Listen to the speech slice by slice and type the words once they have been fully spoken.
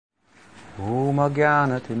Om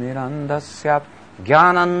Ajnanatimirandasya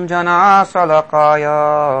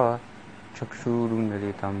Jnananjanasalakaya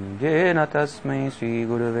Chakshurunmilitam Jena Tasmai Sri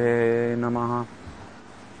Gurave Namaha.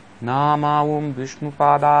 Nama Om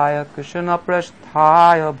Vishnupadaya Krishna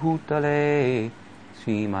Prasthaya Bhutale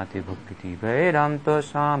Srimati Bhakti Vedanta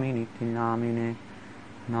Swami Niti Namine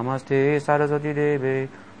Namaste Saraswati Deve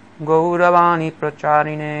Gauravani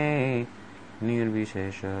Pracharine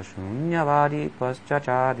Nirvishesha Shunyavadi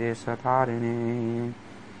Paschachade Satarine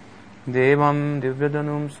Devam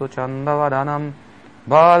Divyadanum Suchandavadanam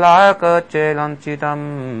Balaka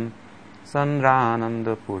Chelanchitam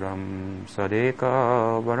Sandranandapuram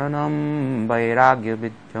Sadeka Varanam Vairagya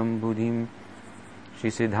Vidyam Buddhim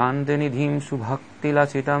Shisiddhantanidhim Subhakti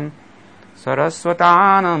Lasitam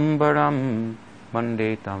Saraswatanam Varam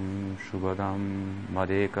Mandetam Shubhadam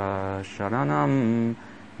Madeka Sharanam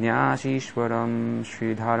Nyashishwaram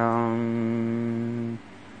Sridharam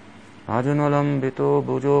Ajunalam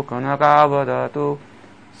Bujo Kanakavadato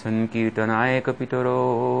Sankirtanaya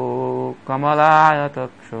Kapitaro Kamalaya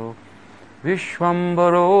Taksho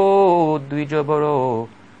Vishwambaro Dvijabaro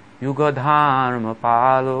Yugadharma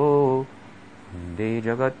Palo De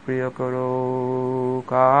Jagat Priyakaro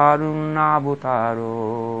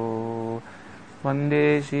Karunabhutaro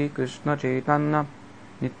Vande Shri Krishna Chaitanya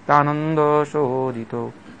Nityananda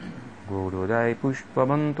Shodhito Gaurudai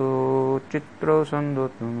Pushpavanto Chitra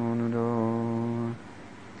Sandotunudo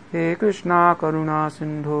He Krishna Karuna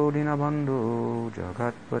Sindho Dinabandhu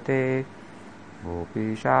Jagatpate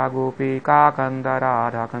Gopisha Gopika Kanda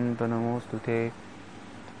Radha Kanta Namostute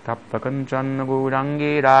Tapta Kancana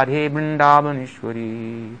Gaurangi Radhe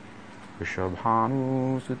Vrindavaneshwari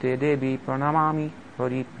Vrishabhanu Sute Devi Pranamami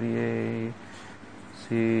Hari Priye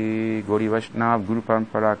Sri Gauri Vaishnav Guru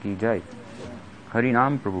Parampara Ki Jai Hari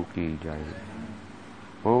Nam Prabhu Ki Jai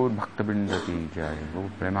Gaur Bhakta Vrinda Ki Jai Gaur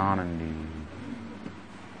Premanandi.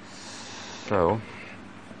 So,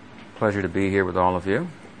 pleasure to be here with all of you.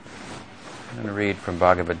 I'm going to read from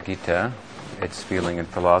Bhagavad Gita, its feeling and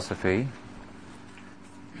philosophy.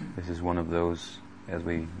 This is one of those, as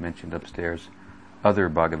we mentioned upstairs, other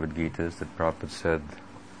Bhagavad Gitas that Prabhupada said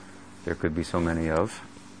there could be so many of,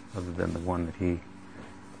 other than the one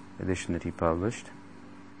edition that he published.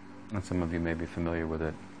 And some of you may be familiar with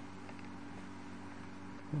it.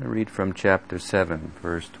 I'm going to read from chapter 7,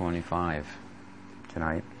 verse 25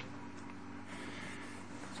 tonight.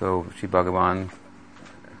 So, Sri Bhagavan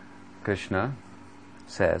Krishna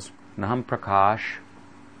says, Naham Prakash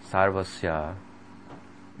Sarvasya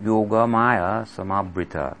Yogamaya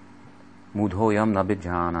Samabrita Mudhoyam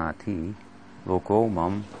Nabhijanati Loko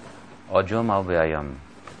Mam Ajam Avyayam.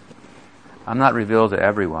 I'm not revealed to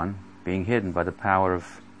everyone, being hidden by the power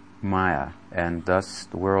of Maya, and thus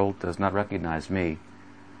the world does not recognize me,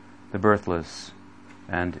 the birthless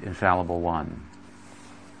and infallible one.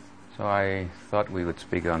 So I thought we would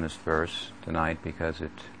speak on this verse tonight because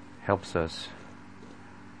it helps us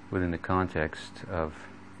within the context of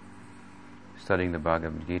studying the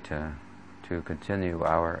Bhagavad Gita to continue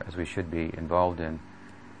as we should be, involved in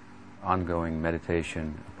ongoing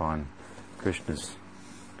meditation upon Krishna's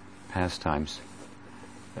pastimes,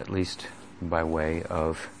 at least by way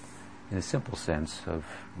of, in a simple sense of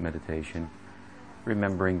meditation,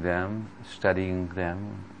 remembering them, studying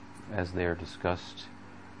them as they are discussed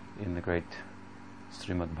in the great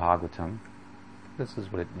Srimad Bhagavatam. This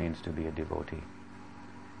is what it means to be a devotee.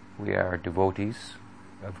 We are devotees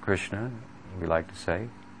of Krishna, we like to say,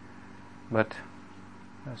 but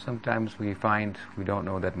sometimes we find we don't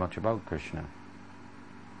know that much about Krishna.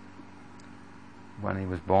 When he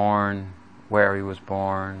was born, where he was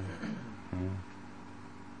born,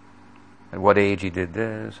 at what age he did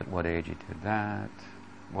this, at what age he did that,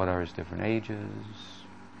 what are his different ages,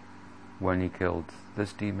 when he killed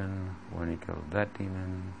this demon, when he killed that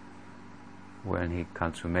demon, when he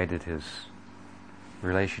consummated his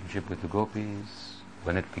relationship with the gopis,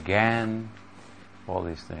 when it began, all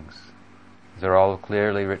these things. They're all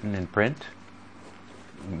clearly written in print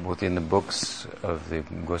within the books of the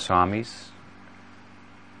Goswamis,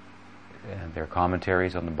 and their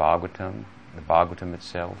commentaries on the Bhagavatam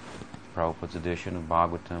itself, Prabhupada's edition of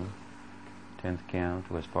Bhagavatam, 10th count,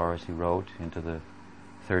 as far as he wrote, into the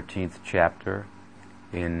 13th chapter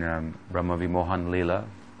in Brahma Vimohan Lila.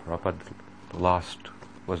 Prabhupada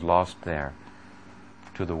was lost there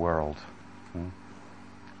to the world.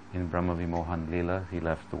 In Brahma Vimohan Lila, he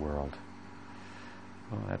left the world.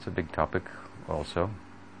 Well, that's a big topic also.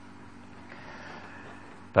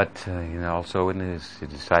 But also his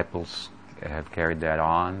disciples have carried that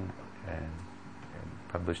on and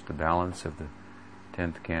published the balance of the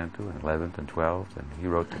 10th canto and 11th and 12th. And he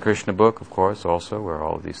wrote the Krishna book, of course, also, where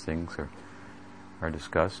all of these things are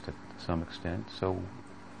discussed to some extent. So,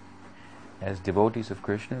 as devotees of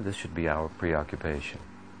Krishna, this should be our preoccupation,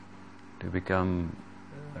 to become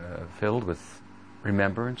filled with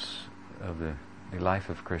remembrance of the life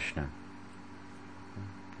of Krishna.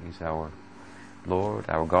 He's our Lord,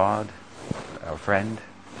 our God, our friend,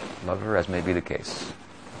 lover, as may be the case,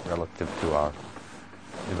 relative to our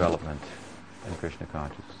development in Krishna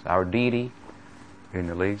consciousness. Our deity, in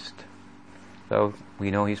the least. So we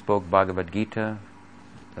know he spoke Bhagavad Gita.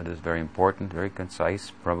 That is very important, very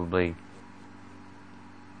concise, probably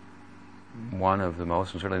one of the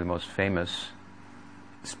most, and certainly the most famous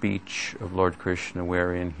speech of Lord Krishna,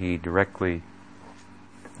 wherein he directly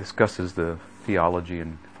discusses the theology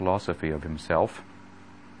and philosophy of himself.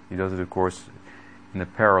 He does it, of course, in a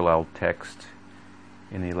parallel text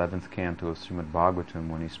in the 11th canto of Srimad Bhagavatam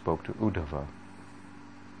when he spoke to Uddhava.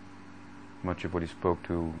 Much of what he spoke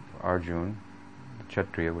to Arjuna, the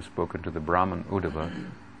Kshatriya, was spoken to the Brahman Uddhava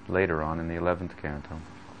later on in the 11th canto.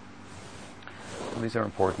 So these are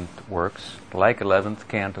important works. Like 11th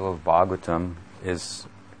canto of Bhagavatam is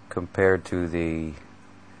compared to the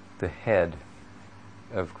head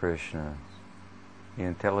of Krishna, the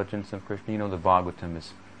intelligence of Krishna. You know, the Bhagavatam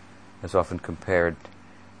is often compared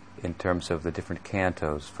in terms of the different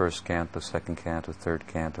cantos, first canto, second canto, third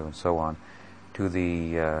canto, and so on, to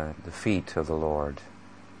the feet of the Lord,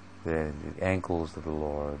 the ankles of the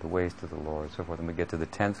Lord, the waist of the Lord, so forth. And we get to the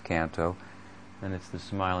 10th canto, and it's the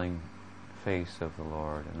smiling face of the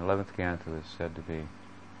Lord. And the 11th canto is said to be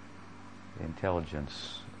the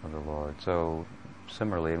intelligence of the Lord. So,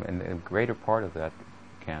 similarly, and a greater part of that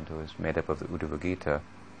canto is made up of the Uddhava Gita,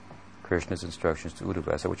 Krishna's instructions to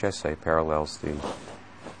Uddhava, which I say parallels the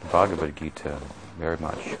Bhagavad Gita very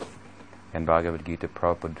much. And Bhagavad Gita,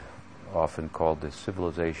 Prabhupada often called the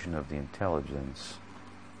civilization of the intelligence,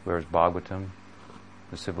 whereas Bhagavatam,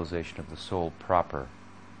 the civilization of the soul proper.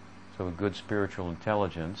 So a good spiritual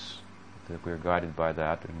intelligence, that we're guided by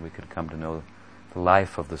that, and we could come to know the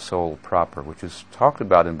life of the soul proper, which is talked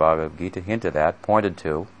about in Bhagavad Gita, hinted at, pointed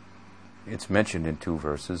to. It's mentioned in 2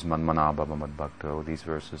 verses, Manmana Bhava Mad Bhakto, these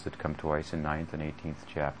verses that come twice in 9th and 18th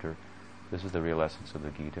chapter. This is the real essence of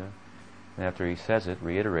the Gita. And after he says it,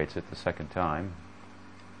 reiterates it the second time,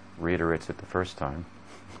 reiterates it the first time,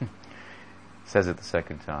 says it the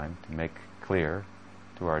second time to make clear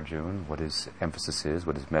to Arjuna what his emphasis is,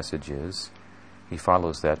 what his message is. He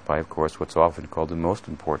follows that by, of course, what's often called the most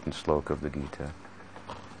important sloka of the Gita.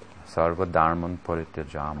 Sarva dharman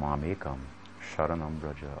parityajya mamekam sharanam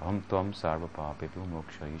braja aham tvam sarva papetu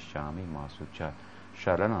mokshayishyami masucha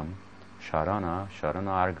sharanam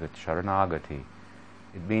sharanagati.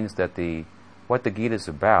 It means that what the Gita is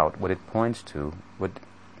about, what it points to, what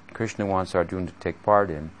Krishna wants Arjuna to take part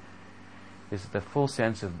in, is the full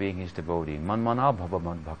sense of being his devotee. Manmana bhava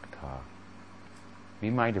mad bhakta. Be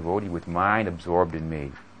my devotee with mind absorbed in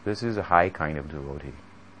me. This is a high kind of devotee,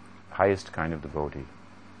 highest kind of devotee.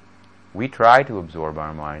 We try to absorb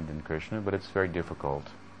our mind in Krishna, but it's very difficult.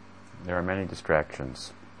 There are many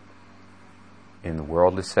distractions. In the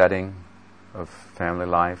worldly setting of family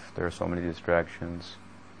life, there are so many distractions.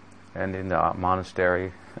 And in the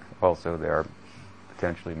monastery, also there are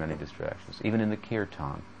potentially many distractions. Even in the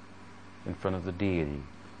kirtan, in front of the deity,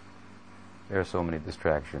 there are so many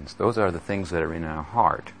distractions. Those are the things that are in our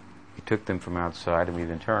heart. We took them from outside and we've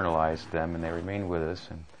internalized them, and they remain with us,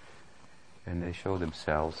 and they show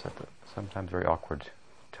themselves at sometimes very awkward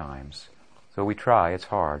times. So we try, it's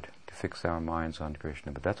hard to fix our minds on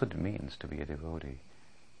Krishna, but that's what it means to be a devotee.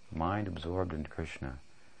 Mind absorbed in Krishna.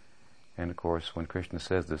 And of course, when Krishna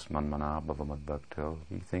says this, Manmana Bhava Mad Bhakto,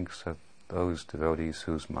 he thinks of those devotees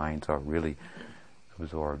whose minds are really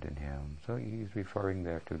absorbed in him. So he's referring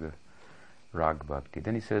there to the Rag Bhakti.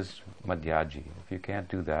 Then he says, Madhyaji. If you can't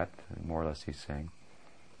do that, more or less he's saying,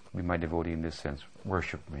 be my devotee in this sense,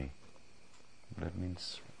 worship me. That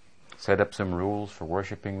means set up some rules for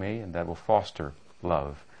worshipping me, and that will foster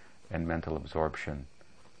love and mental absorption.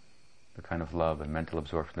 The kind of love and mental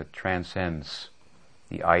absorption that transcends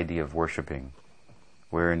the idea of worshipping,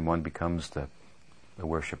 wherein one becomes the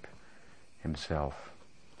worship himself,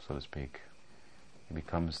 so to speak. He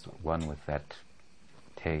becomes one with that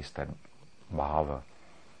taste, that bhava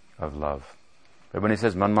of love. But when he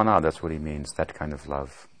says manmana, that's what he means, that kind of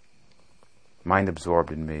love. Mind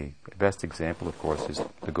absorbed in me. The best example, of course, is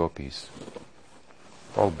the gopis.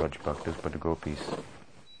 All Braj Bhaktas, but the gopis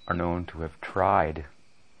are known to have tried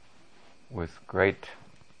with great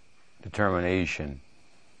determination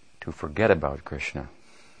to forget about Krishna,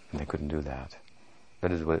 and they couldn't do that.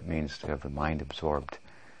 That is what it means to have the mind absorbed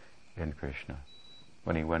in Krishna.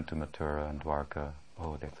 when he went to Mathura and Dwarka.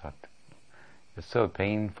 Oh, they thought, it's so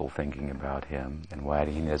painful thinking about him. And why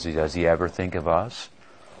does he ever think of us?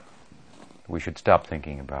 We should stop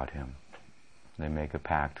thinking about him. They make a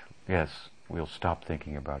pact. Yes, we'll stop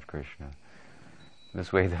thinking about Krishna.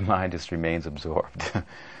 This way the mind just remains absorbed.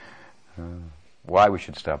 Why we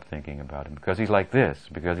should stop thinking about him? Because he's like this,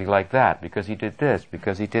 because he's like that, because he did this,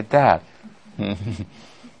 because he did that.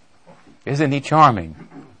 Isn't he charming?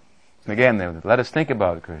 Again, let us think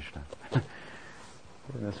about Krishna.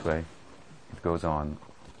 In this way, it goes on.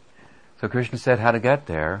 So Krishna said how to get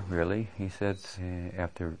there, really. He says,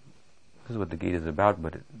 after, this is what the Gita is about,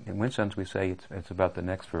 but in one sense we say it's about the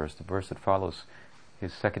next verse, the verse that follows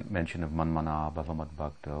his second mention of Manmana Bhavamad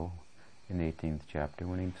Bhakto in the 18th chapter,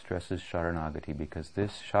 when he stresses Sharanagati, because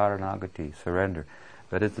this Sharanagati, surrender,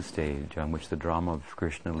 that is the stage on which the drama of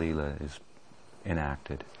Krishna Lila is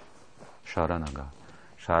enacted. Sharanaga.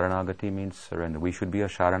 Sharanagati means surrender. We should be a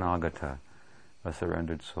Sharanagata, a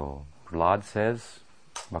surrendered soul. Prahlad says,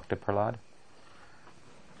 Bhakta Prahlad,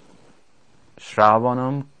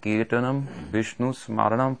 Shravanam, Kirtanam, Vishnu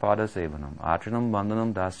Smaranam, Padasevanam, Achanam,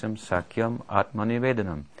 Vandanam, Dasyam, Sakyam,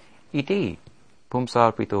 Atmanivedanam, Iti,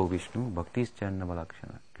 Pumsarpito Vishnu, Bhaktis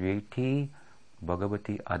Channavalakshana, Kriyati,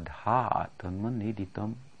 Bhagavati Adha,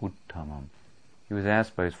 Tanmaniditam Uttamam. He was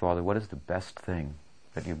asked by his father, what is the best thing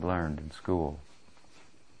that you've learned in school?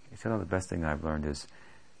 He said, the best thing I've learned is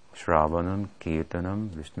Shravanam, Kirtanam,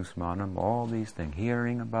 Vishnu Smaranam, all these things,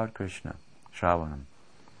 hearing about Krishna, Shravanam,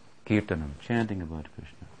 Kirtanam, chanting about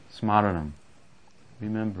Krishna, Smaranam,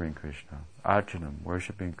 remembering Krishna, Archanam,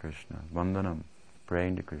 worshipping Krishna, Vandanam,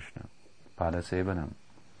 praying to Krishna, Padasevanam,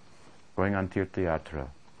 going on Tirtha Yatra,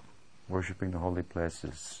 worshipping the holy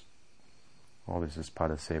places. All this is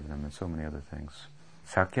Padasevanam and so many other things.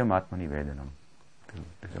 Sakyam Atmanivedanam,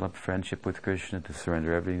 to develop friendship with Krishna, to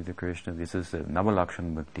surrender everything to Krishna. This is the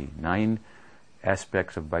Navalakshan Bhakti, 9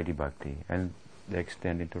 aspects of Vaidhi Bhakti, and they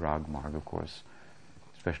extend into Rag Marg, of course,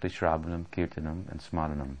 especially Shravanam, Kirtanam, and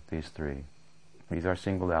Smaranam, these 3. These are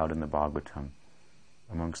singled out in the Bhagavatam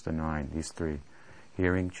amongst the 9, these 3.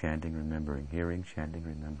 Hearing, chanting, remembering. Hearing, chanting,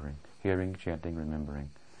 remembering. Hearing, chanting,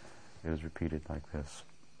 remembering. It was repeated like this.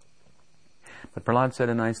 But Prahlad said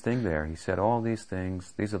a nice thing there. He said, all these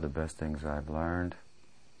things, these are the best things I've learned.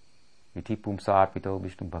 Iti pumsarpito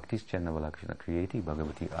vishnu bhaktis channavalakshana kriyati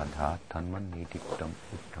bhagavati adha tanman nitiptam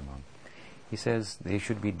uttamam. He says they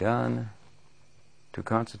should be done to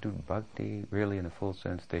constitute bhakti, really in a full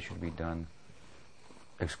sense, they should be done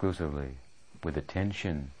exclusively, with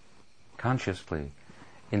attention, consciously,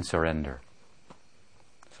 in surrender.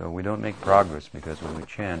 So we don't make progress because when we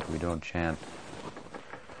chant, we don't chant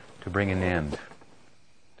to bring an end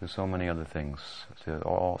to so many other things,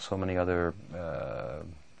 to so many other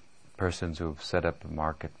persons who've set up a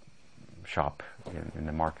market shop in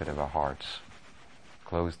the market of our hearts,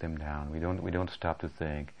 close them down. We don't stop to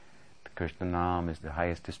think. The Krishna Nam is the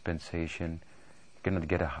highest dispensation. You're going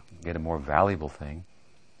to get a more valuable thing,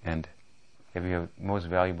 and if you have the most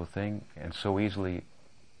valuable thing and so easily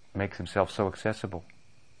makes himself so accessible,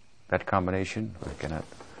 that combination, we cannot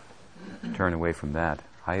turn away from that.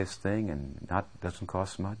 Highest thing and doesn't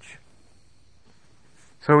cost much.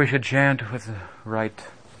 So we should chant with the right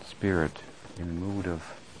spirit, in a mood of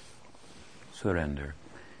surrender.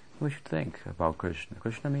 We should think about Krishna.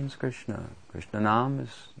 Krishna means Krishna. Krishna Nam is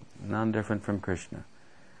non-different from Krishna.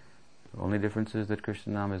 The only difference is that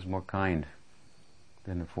Krishna Nam is more kind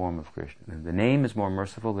than the form of Krishna. The name is more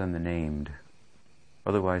merciful than the named.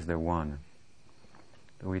 Otherwise they're one.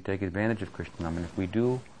 So we take advantage of Krishna Nam, and if we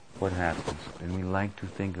do, what happens? And we like to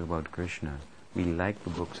think about Krishna. We like the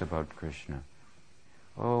books about Krishna.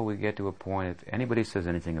 Oh, we get to a point, if anybody says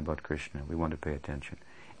anything about Krishna, we want to pay attention.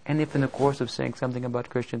 And if in the course of saying something about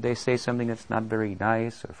Krishna, they say something that's not very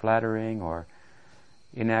nice or flattering or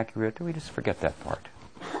inaccurate, we just forget that part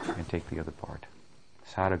and take the other part.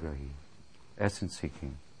 Saragrahi, essence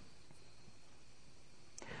seeking.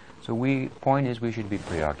 So point is we should be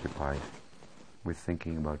preoccupied with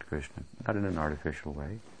thinking about Krishna, not in an artificial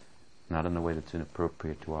way, not in a way that's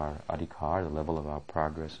inappropriate to our adhikar, the level of our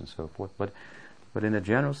progress and so forth, but in a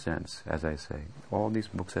general sense, as I say, all these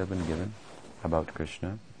books have been given about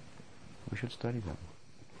Krishna. We should study them.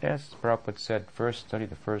 Yes, Prabhupada said first study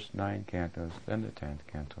the first 9 cantos, then the 10th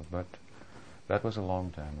canto, but that was a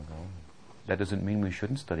long time ago. That doesn't mean we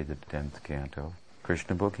shouldn't study the 10th canto.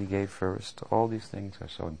 Krishna book he gave first. All these things are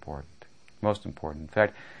so important, most important. In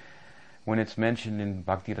fact, when it's mentioned in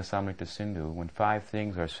Bhakti Rasamrita Sindhu, when 5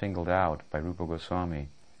 things are singled out by Rupa Goswami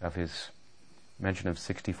of his mention of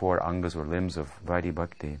 64 angas or limbs of Vaidhi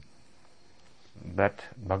Bhakti, that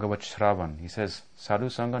Bhagavat Shravan. He says, Sadhu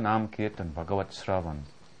Sangha Nam Kirtan Bhagavat Shravan.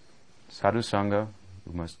 Sadhu Sangha,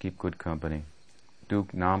 you must keep good company. Do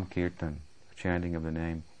Nam Kirtan, chanting of the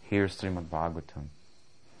name. Hear Srimad Bhagavatam.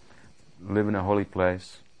 Live in a holy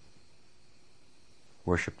place.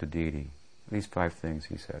 Worship the deity. These 5 things,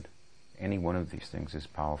 he said. Any one of these things is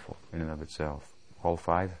powerful in and of itself. All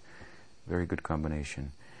 5, very good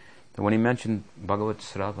combination. But when he mentioned Bhagavat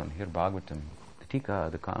Shravan, here Bhagavatam, the Tika,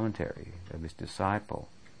 the commentary of his disciple,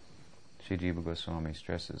 Sri Jiva Goswami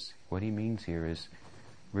stresses, what he means here is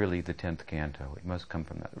really the 10th canto. It must come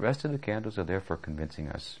from that. The rest of the cantos are there for convincing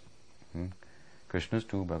us. Krishna's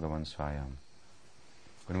tu Bhagavan Swayam.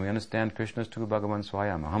 When we understand Krishna's tu Bhagavan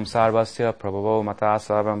Swayam, Aham sarvasya prabhavo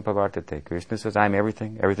matasavam pavartate. Krishna says, I'm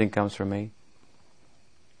everything. Everything comes from me.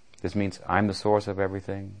 This means I'm the source of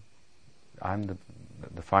everything. I'm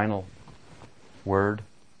the final word.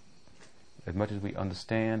 As much as we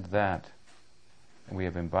understand that, and we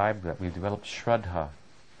have imbibed that, we've developed shraddha,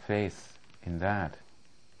 faith in that,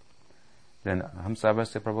 then Aham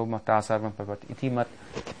sarvasya prabhavo matasavam pavartate. Iti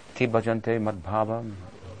bhajante mad bhavam.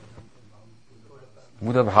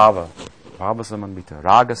 Buddha bhava, bhava samanvita,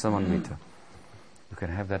 raga samanvita. You can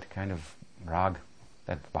have that kind of rag,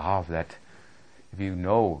 that bhav, that if you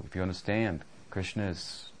understand Krishna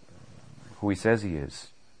is who he says he is,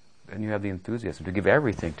 then you have the enthusiasm to give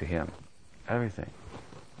everything to him. Everything.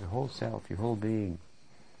 Your whole self, your whole being.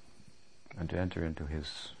 And to enter into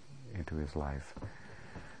his life.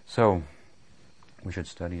 So, we should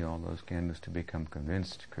study all those cantos to become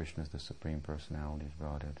convinced Krishna is the Supreme Personality of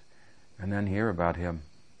Godhead. And then hear about him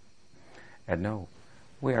and know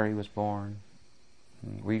where he was born.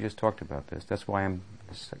 We just talked about this. That's why I'm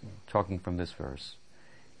talking from this verse.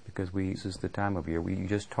 Because this is the time of year. We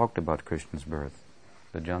just talked about Krishna's birth.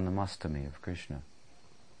 The Janmashtami of Krishna.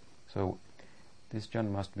 So, this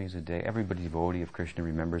Janmashtami is a day, everybody devotee of Krishna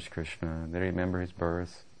remembers Krishna. They remember his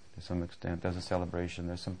birth to some extent. There's a celebration.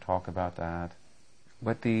 There's some talk about that.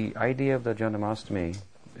 But the idea of the Janmashtami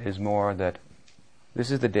is more that this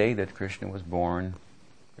is the day that Krishna was born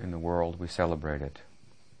in the world. We celebrate it.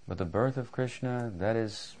 But the birth of Krishna, that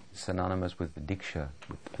is synonymous with the diksha,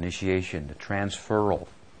 with initiation, the transferal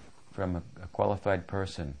from a qualified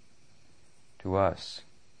person to us,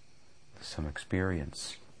 some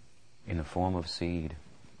experience in the form of seed.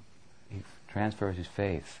 He transfers his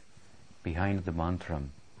faith behind the mantra.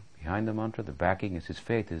 Behind the mantra, the backing is his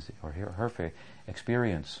faith, or her faith,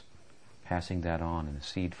 experience, passing that on in a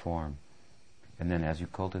seed form. And then as you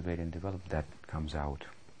cultivate and develop, that comes out.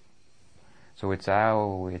 So it's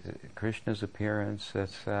Krishna's appearance,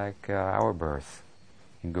 it's like our birth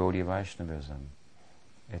in Gaudiya Vaishnavism.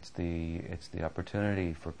 It's the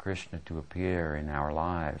opportunity for Krishna to appear in our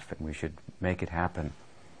life, and we should make it happen,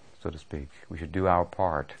 so to speak. We should do our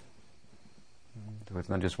part. So it's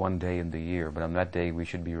not just one day in the year, but on that day we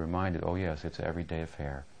should be reminded, oh yes, it's an everyday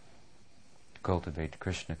affair. Cultivate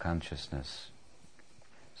Krishna consciousness.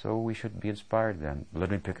 So we should be inspired then. Let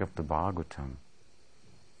me pick up the Bhagavatam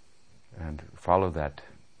and follow that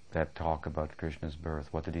talk about Krishna's birth.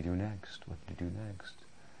 What did he do next? What did he do next?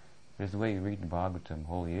 There's the way you read the Bhagavatam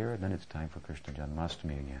whole year, and then it's time for Krishna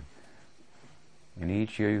Janmashtami again. And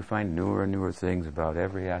each year you find newer and newer things about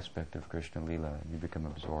every aspect of Krishna Lila, and you become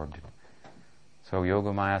absorbed. So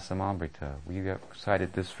Yogamaya Samamrita, we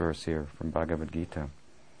cited this verse here from Bhagavad Gita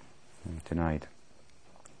tonight.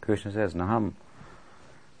 Krishna says, Naham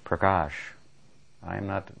Prakash, I am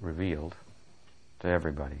not revealed to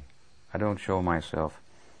everybody. I don't show myself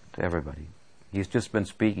to everybody. He's just been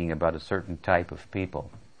speaking about a certain type of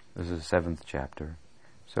people. This is the 7th chapter.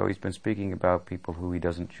 So he's been speaking about people who he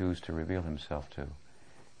doesn't choose to reveal himself to.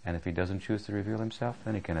 And if he doesn't choose to reveal himself,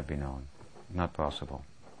 then he cannot be known. Not possible.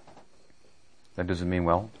 That doesn't mean,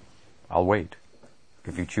 well, I'll wait.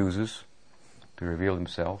 If he chooses to reveal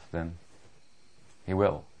himself, then he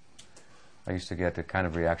will. I used to get a kind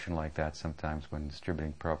of reaction like that sometimes when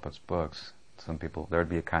distributing Prabhupada's books. Some people, there'd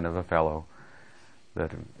be a kind of a fellow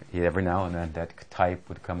that every now and then that type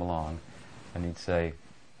would come along and he'd say,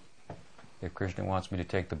 if Krishna wants me to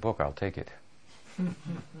take the book, I'll take it.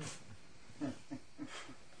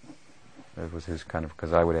 That was his kind of,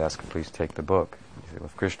 because I would ask, please take the book. He said, well,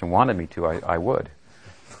 if Krishna wanted me to, I would.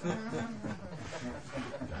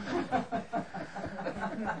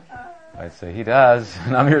 I'd say, he does,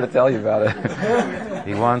 and I'm here to tell you about it.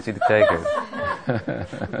 He wants you to take it.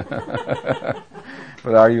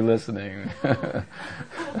 But are you listening?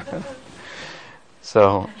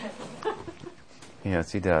 So,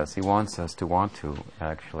 yes, he does. He wants us to want to,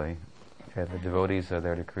 actually. And the devotees are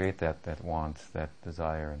there to create that want, that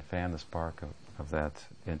desire, and fan the spark of that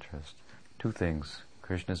interest. 2 things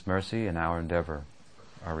Krishna's mercy and our endeavor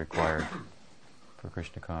are required for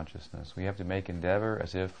Krishna consciousness. We have to make endeavor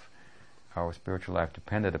as if our spiritual life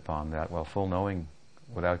depended upon that. Well, full knowing,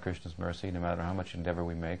 without Krishna's mercy, no matter how much endeavor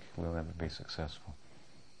we make, we'll never be successful.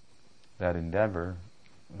 That endeavor,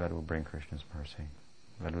 that will bring Krishna's mercy.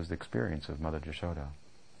 That was the experience of Mother Jashoda.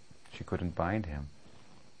 She couldn't bind him.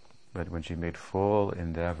 But when she made full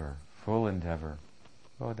endeavor,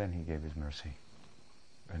 oh, then he gave his mercy.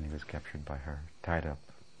 And he was captured by her, tied up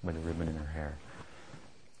with a ribbon in her hair.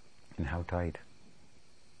 And how tight?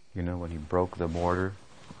 You know, when he broke the mortar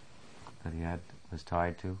that he was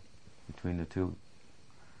tied to between the two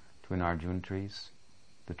Twin Arjun trees,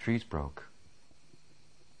 the trees broke.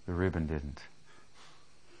 The ribbon didn't.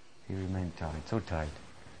 He remained tied, so tight,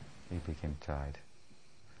 he became tied.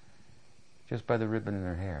 Just by the ribbon in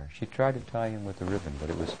her hair. She tried to tie him with the ribbon, but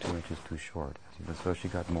it was 2 inches too short. So she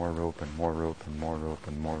got more rope and more rope and more rope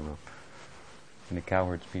and more rope. And the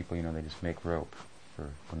cowherds people, you know, they just make rope for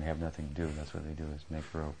when they have nothing to do. That's what they do, is make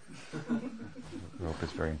rope. Rope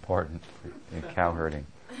is very important in cow herding.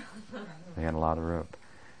 They had a lot of rope.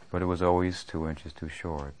 But it was always 2 inches too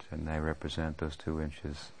short, and they represent those 2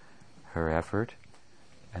 inches, her effort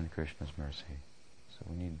and Krishna's mercy. So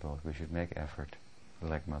we need both. We should make effort,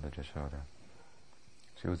 like Mother Jashoda.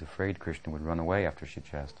 She was afraid Krishna would run away after she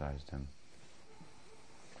chastised him.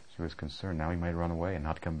 She was concerned, now he might run away and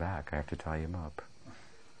not come back. I have to tie him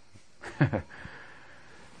up.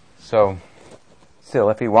 So, still,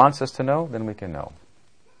 if he wants us to know, then we can know.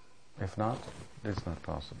 If not, it's not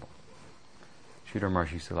possible. Sridhar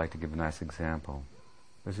Maharaj used to like to give a nice example.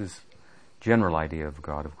 This is general idea of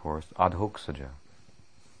God, of course. Adhoksaja.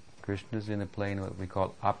 Krishna is in a plane what we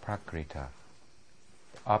call aprakrita.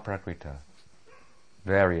 Aprakrita.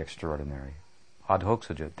 Very extraordinary.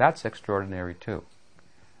 Adhoksaja. That's extraordinary too.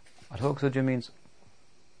 Adhoksaja means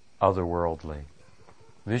otherworldly.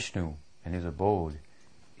 Vishnu in his abode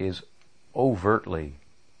is overtly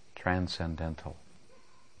transcendental.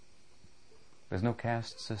 There's no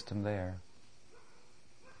caste system there.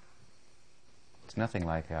 It's nothing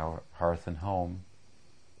like our hearth and home.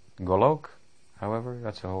 Golok, however,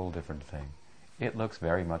 that's a whole different thing. It looks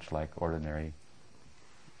very much like ordinary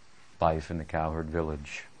life in the cowherd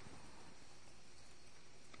village.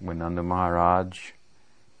 When Nanda Maharaj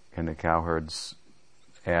and the cowherds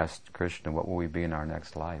asked Krishna, what will we be in our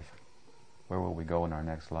next life? Where will we go in our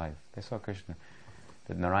next life? They saw Krishna,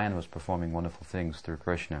 that Narayana was performing wonderful things through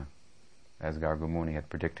Krishna, as Garga Muni had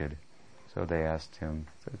predicted. So they asked him,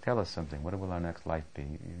 tell us something, what will our next life be?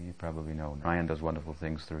 You probably know, Narayana does wonderful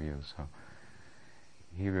things through you. So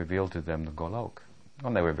he revealed to them the Golok.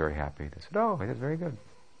 And they were very happy. They said, oh, that's very good.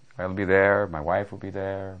 I'll be there, my wife will be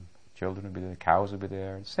there, children will be there, cows will be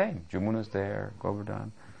there. Same. Jamuna's there,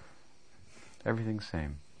 Govardhan. Everything's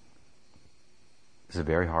same. This is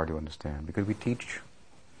very hard to understand because we teach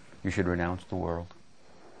you should renounce the world,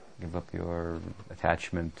 give up your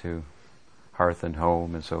attachment to hearth and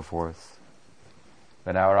home and so forth.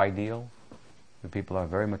 But our ideal, the people are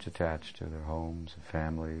very much attached to their homes and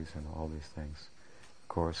families and all these things. Of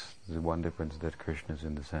course, there's one difference, that Krishna is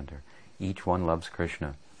in the center. Each one loves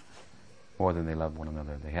Krishna more than they love one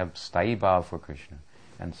another. They have Sthayi Bhav for Krishna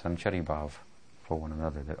and Sanchari Bhav for one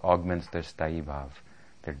another that augments their Sthayi Bhav,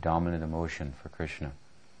 their dominant emotion for Krishna,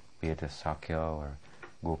 be it a Sakya or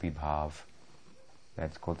Gopi Bhav.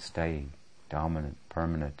 That's called Sthayi, dominant,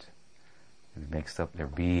 permanent. It makes up their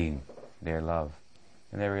being, their love.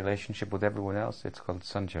 And their relationship with everyone else, it's called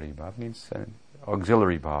Sanchari Bhav, means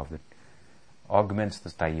auxiliary Bhav, that augments the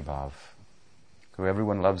Sthayi Bhav. So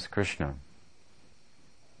everyone loves Krishna,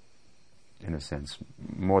 in a sense,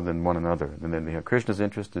 more than one another. And then Krishna's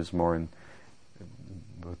interest is more in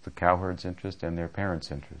both the cowherd's interest and their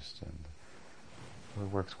parents' interest. And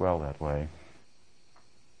it works well that way.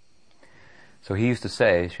 So he used to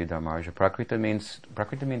say, Sridhar Maharaj, prakriti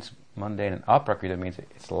means mundane, and aprakrita means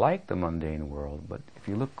it's like the mundane world, but if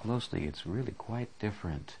you look closely, it's really quite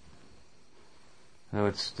different. Though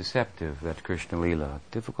it's deceptive, that Krishna Leela,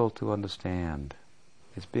 difficult to understand.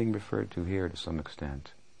 It's being referred to here to some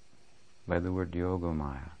extent by the word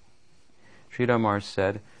Yogamaya. Sridhar Maharaj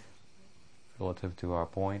said, relative to our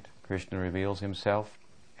point, Krishna reveals himself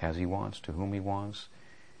as he wants, to whom he wants.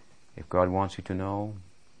 If God wants you to know,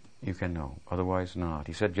 you can know, otherwise not.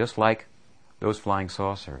 He said, just like those flying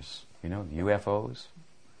saucers, the UFOs,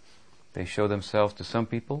 they show themselves to some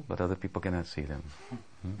people, but other people cannot see them.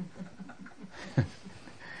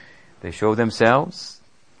 They show themselves,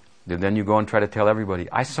 then you go and try to tell everybody,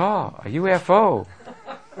 I saw a UFO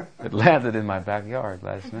that landed in my backyard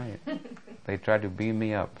last night. They tried to beam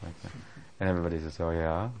me up. And everybody says, oh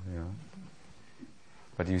yeah.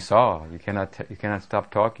 But you saw, you cannot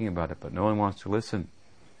stop talking about it, but no one wants to listen.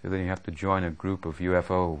 So then you have to join a group of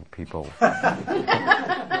UFO people.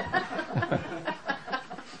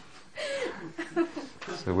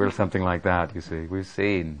 So we're something like that, you see. We've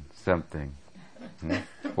seen something.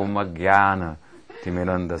 Umagyana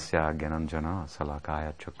timirandasya gyananjana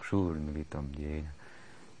salakaya chakshur militam yena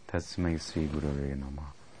tasmai sri gurave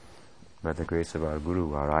namah. By the grace of our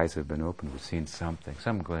Guru, our eyes have been opened. We've seen something,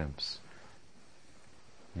 some glimpse.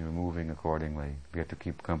 You're moving accordingly. We have to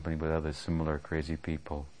keep company with other similar crazy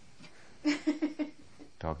people.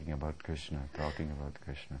 Talking about Krishna.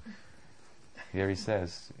 Here he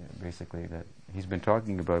says, basically, that he's been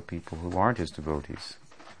talking about people who aren't his devotees.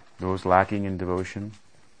 Those lacking in devotion,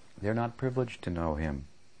 they're not privileged to know him.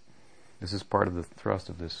 This is part of the thrust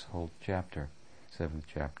of this whole chapter, 7th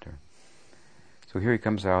chapter. So here he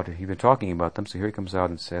comes out, he's been talking about them, so here he comes out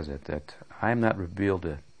and says it, that I am not revealed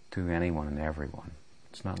to anyone and everyone.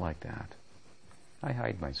 It's not like that. I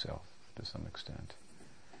hide myself to some extent.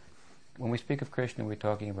 When we speak of Krishna, we're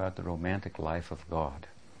talking about the romantic life of God,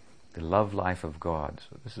 the love life of God.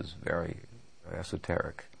 So this is very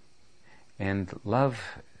esoteric. And love,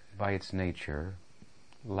 by its nature,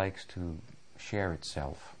 likes to share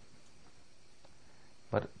itself.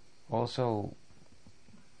 But also,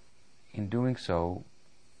 in doing so,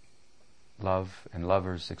 love and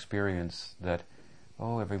lovers experience that,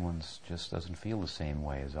 everyone just doesn't feel the same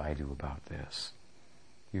way as I do about this.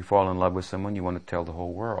 You fall in love with someone, you want to tell the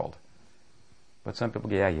whole world. But some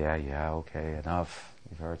people, okay, enough.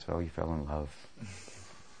 You've heard so, you fell in love.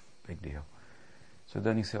 Big deal. So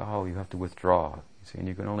then you say, you have to withdraw. You see, and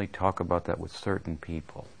you can only talk about that with certain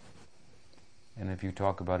people. And if you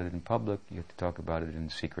talk about it in public, you have to talk about it in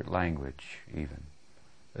secret language, even.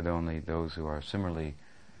 That only those who are similarly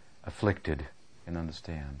afflicted can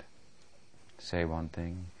understand. Say one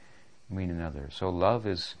thing, mean another. So love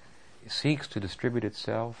seeks to distribute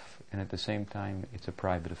itself, and at the same time, it's a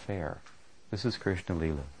private affair. This is Krishna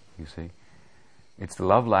Lila, you see. It's the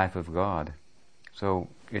love life of God. So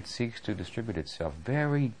it seeks to distribute itself.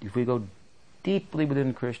 If we go deeply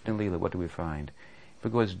within Krishna Lila, what do we find? If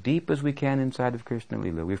we go as deep as we can inside of Krishna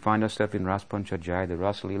Lila, we find ourselves in Ras Panchajaya, the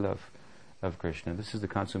Ras Lila of Krishna. This is the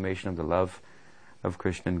consummation of the love of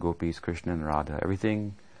Krishna and Gopis, Krishna and Radha.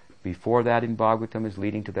 Everything before that in Bhagavatam is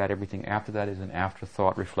leading to that. Everything after that is an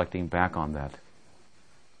afterthought reflecting back on that.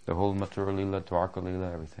 The whole Mathura Lila, Dwarka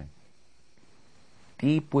Lila, everything.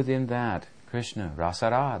 Deep within that, Krishna,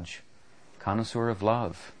 Rasaraj, connoisseur of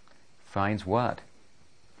love, finds what?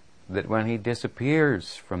 That when he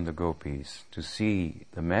disappears from the gopis to see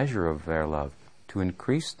the measure of their love, to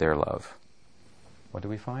increase their love, what do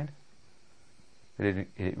we find? That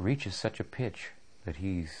it reaches such a pitch that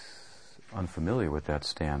he's unfamiliar with that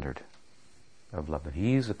standard of love. That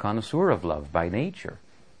he's a connoisseur of love by nature.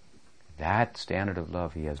 That standard of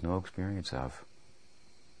love he has no experience of.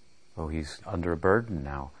 He's under a burden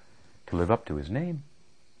now to live up to his name.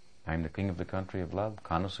 I'm the king of the country of love,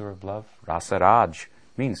 connoisseur of love. Rasaraj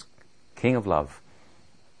means king of love.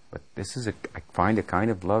 But this is I find a kind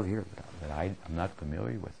of love here that I'm not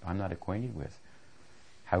familiar with, I'm not acquainted with.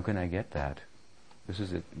 How can I get that? This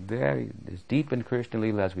is as deep in Krishna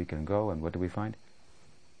Lila as we can go, and what do we find?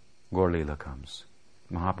 Gaur Lila comes.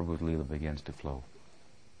 Mahaprabhu's Lila begins to flow,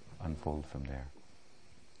 unfold from there,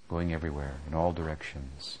 going everywhere, in all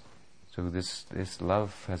directions. So this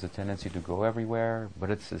love has a tendency to go everywhere,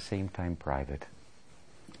 but it's at the same time private.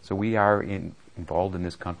 So we are involved in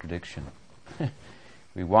this contradiction.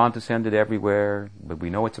 We want to send it everywhere, but we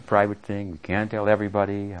know it's a private thing. We can't tell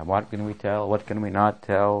everybody. What can we tell? What can we not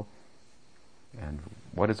tell? And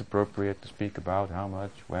what is appropriate to speak about? How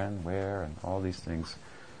much? When? Where? And all these things.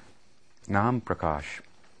 Nam Prakash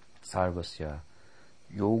Sarvasya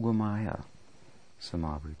Yogamaya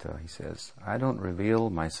Samavrita, he says. I don't reveal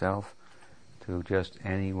myself to just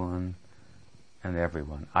anyone and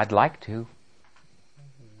everyone. I'd like to.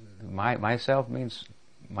 Myself means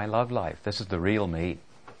my love life. This is the real me,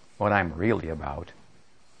 what I'm really about.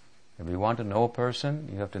 If you want to know a person,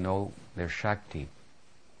 you have to know their Shakti,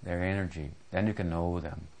 their energy. Then you can know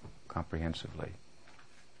them comprehensively.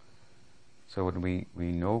 So when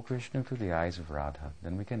we know Krishna through the eyes of Radha,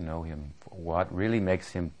 then we can know him for what really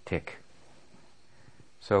makes him tick.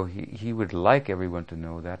 So he would like everyone to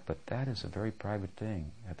know that, but that is a very private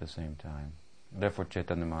thing at the same time. Therefore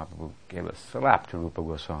Chaitanya Mahaprabhu gave a slap to Rupa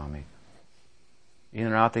Goswami.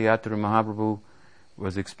 In Ratha Yatra, Mahaprabhu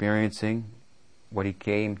was experiencing what he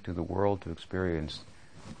came to the world to experience,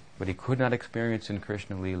 but he could not experience in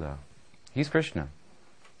Krishna Lila. He's Krishna.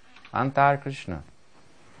 Antar Krishna.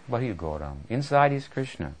 But he's Gauram. Inside he's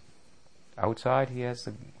Krishna. Outside he has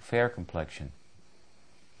the fair complexion.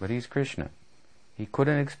 but he's Krishna. He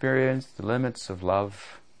couldn't experience the limits of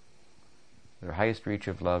love, the highest reach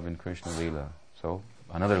of love in Krishna Leela. So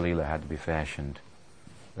another Leela had to be fashioned.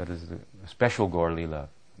 That is the special Gaur Leela,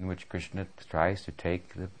 in which Krishna tries to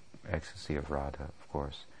take the ecstasy of Radha, of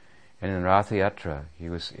course. And in Ratha Yatra, he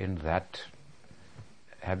was in that,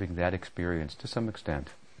 having that experience to some extent.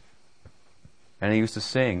 And he used to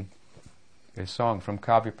sing a song from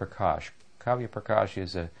Kavya Prakash. Kavya Prakash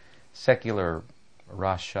is a secular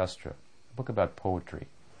Ras Shastra, a book about poetry.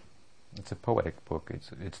 It's a poetic book.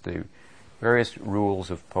 It's the various rules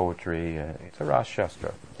of poetry. It's a Ras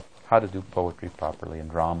Shastra, how to do poetry properly, and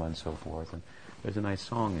drama and so forth. And there's a nice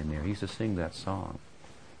song in there. He used to sing that song,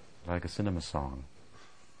 like a cinema song.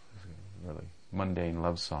 It's a really mundane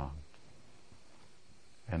love song.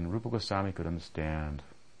 And Rupa Goswami could understand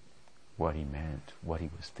what he meant, what he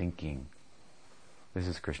was thinking. This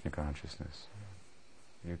is Krishna consciousness.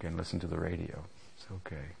 You can listen to the radio. It's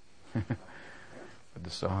okay. But the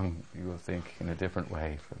song, you will think in a different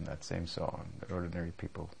way from that same song that ordinary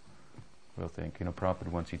people will think. Prabhupada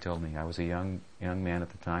once he told me, I was a young man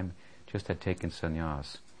at the time, just had taken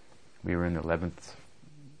sannyas. We were in the 11th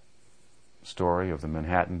story of the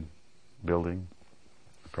Manhattan building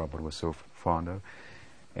Prabhupada was so fond of.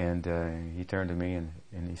 And he turned to me and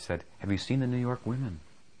he said, have you seen the New York women?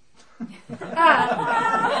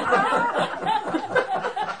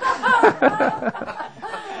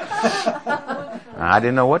 I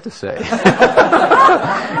didn't know what to say.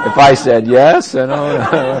 If I said yes, it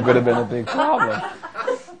would have been a big problem.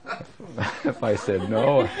 If I said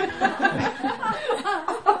no.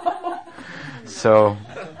 So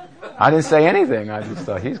I didn't say anything. I just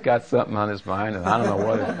thought, he's got something on his mind and I don't know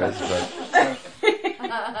what it is, but...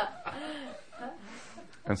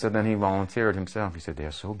 And so then he volunteered himself. He said,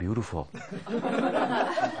 they're so beautiful.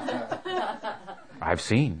 I've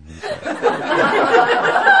seen. He said.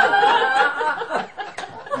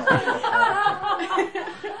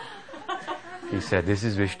 He said, this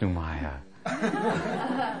is Yogamaya.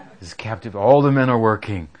 This is captive. All the men are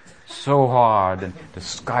working so hard, and the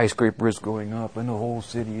skyscraper is going up, and the whole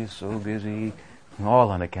city is so busy, and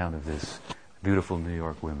all on account of this beautiful New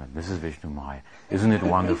York women. This is Yogamaya. Isn't it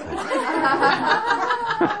wonderful?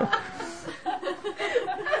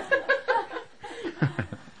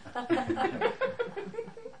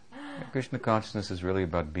 Krishna consciousness is really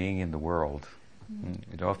about being in the world.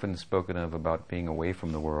 It often is spoken of about being away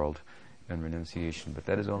from the world and renunciation, but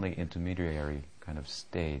that is only intermediary kind of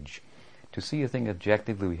stage. To see a thing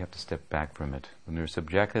objectively, we have to step back from it. When we're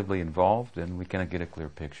subjectively involved, then we cannot get a clear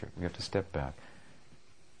picture. We have to step back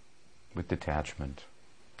with detachment.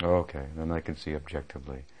 Okay, then I can see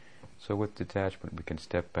objectively. So with detachment, we can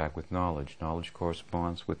step back with knowledge. Knowledge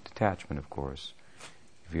corresponds with detachment, of course.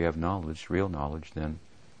 If you have knowledge, real knowledge, then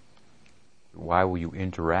why will you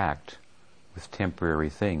interact with temporary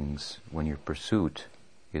things when your pursuit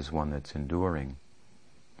is one that's enduring?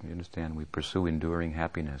 You understand? We pursue enduring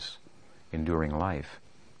happiness, enduring life.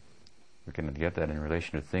 We can get that in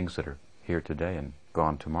relation to things that are here today and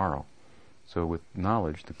gone tomorrow. So with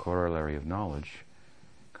knowledge, the corollary of knowledge,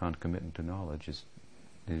 concomitant to knowledge, is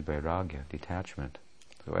vairagya, detachment.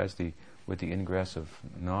 So with the ingress of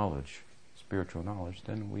knowledge, spiritual knowledge,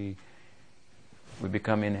 then we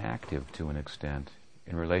become inactive to an extent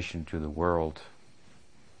in relation to the world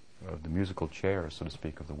of the musical chair, so to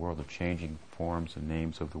speak, of the world of changing forms and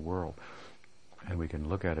names of the world. And we can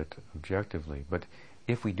look at it objectively. But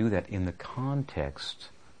if we do that in the context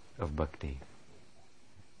of bhakti,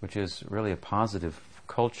 which is really a positive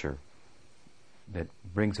culture that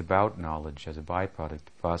brings about knowledge as a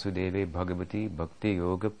byproduct, Vasudeve Bhagavati Bhakti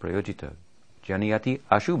Yoga Prayojita Janiyati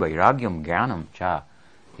Ashubhairagyam Jnanam Cha.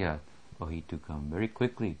 Yeah, to come very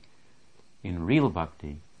quickly. In real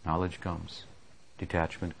bhakti, knowledge comes,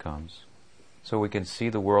 detachment comes. So we can see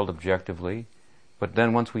the world objectively, but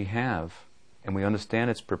then once we have, and we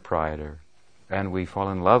understand its proprietor, and we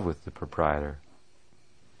fall in love with the proprietor,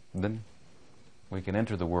 then we can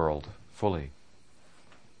enter the world fully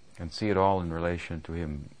and see it all in relation to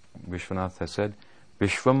him. Vishwanath has said,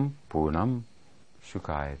 Vishvam Purnam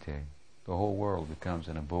Shukayate. The whole world becomes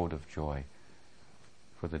an abode of joy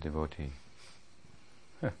for the devotee.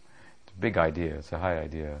 It's a big idea, it's a high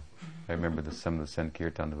idea. I remember some of the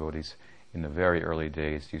Sankirtan devotees in the very early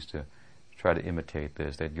days used to try to imitate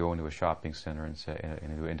this. They'd go into a shopping center and say,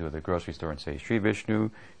 into the grocery store and say, Shri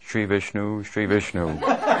Vishnu, Shri Vishnu, Shri Vishnu.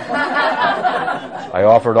 I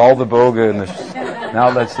offered all the bhoga and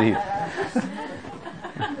now let's eat.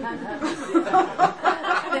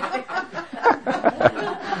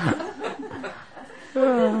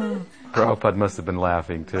 Prabhupada Prabhupada must have been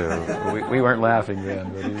laughing too. We weren't laughing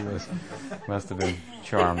then, but he must have been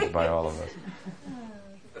charmed by all of us.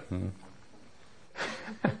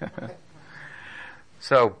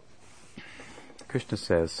 So, Krishna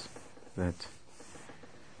says that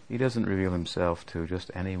he doesn't reveal himself to just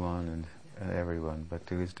anyone and everyone, but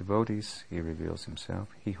to his devotees he reveals himself.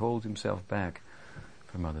 He holds himself back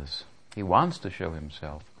from others. He wants to show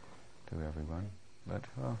himself to everyone, but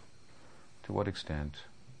to what extent?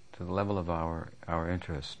 To the level of our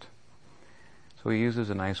interest. So he uses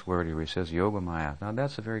a nice word here. He says Yogamaya. Now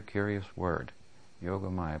that's a very curious word,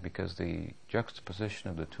 Yogamaya, because the juxtaposition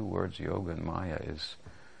of the two words yoga and maya is,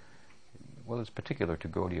 well, it's particular to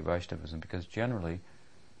Gaudiya Vaishnavism, because generally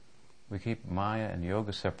we keep maya and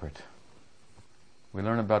yoga separate. We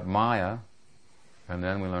learn about maya and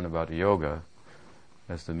then we learn about yoga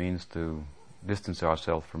as the means to distance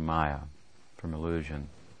ourselves from maya, from illusion.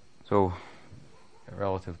 So,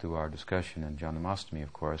 relative to our discussion in Janamastami,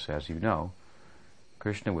 of course, as you know,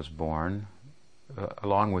 Krishna was born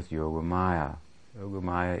along with Yogamaya.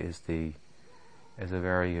 Yogamaya is a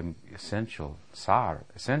very essential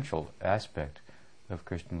aspect of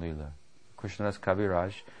Krishna Lila. Krishnadas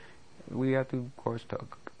Kaviraj, we have to, of course,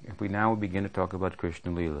 talk. If we now begin to talk about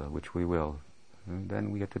Krishna Lila, which we will,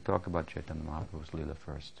 then we have to talk about Chaitanya Mahaprabhu's Lila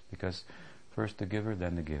first, because first the giver,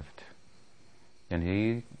 then the gift. And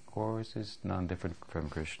he, of course, is non-different from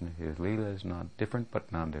Krishna. His Lila is not different,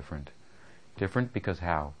 but non-different. Different because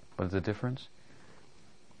how? What is the difference?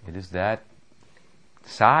 It is that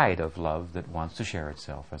side of love that wants to share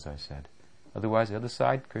itself, as I said. Otherwise, the other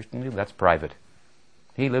side, Krishna Lila, that's private.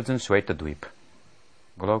 He lives in Svetadvip.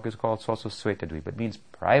 Goloka is called also Svetadvip. It means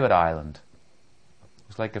private island.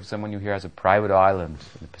 It's like if someone you hear has a private island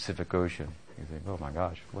in the Pacific Ocean. You think, oh my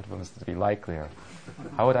gosh, what must it be like there?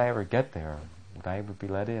 How would I ever get there? Would I ever be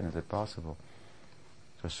let in? Is it possible?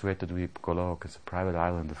 So Svetadvip Goloka is a private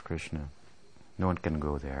island of Krishna. No one can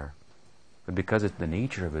go there. But because the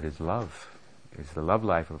nature of it is love, it's the love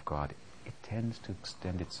life of God, it tends to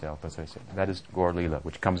extend itself, as I said. That is Gaur Lila,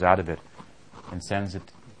 which comes out of it and sends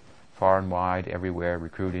it far and wide, everywhere,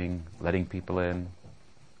 recruiting, letting people in.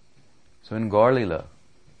 So in Gaur Lila,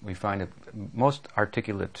 we find a most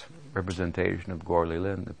articulate representation of Gaur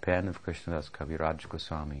Lila in the pen of Krishnadas Kaviraj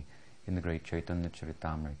Goswami in the great Chaitanya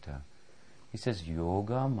Charitamrita. He says,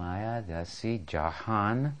 Yogamaya dasi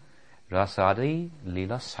jahan rasadi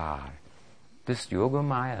lila sar. This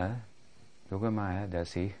Yogamaya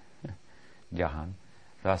dasi jahan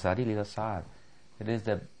rasadi lila sar. It is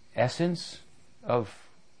the essence of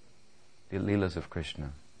the Leelas of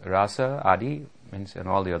Krishna. Rasa, Adi, means and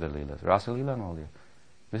all the other Leelas. Rasa Leela and all the other.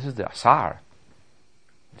 This is the Asar.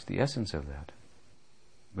 It's the essence of that.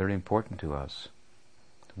 Very important to us.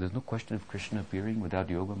 So there's no question of Krishna appearing without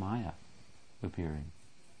Yogamaya appearing.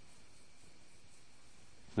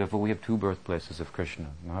 Therefore we have two birthplaces of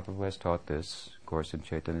Krishna. Mahaprabhu has taught this, of course, in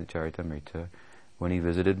Chaitanya Charitamrita. When he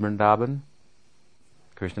visited Vrindavan,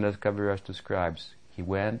 Krishnadas Kaviraj describes, he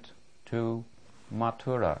went to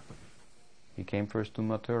Mathura. He came first to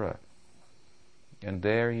Mathura. And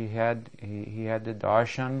there he had the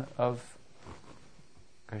darshan of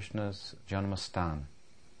Krishna's Janmastan.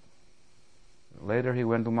 Later he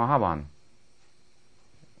went to Mahavan,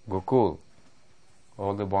 Gokul.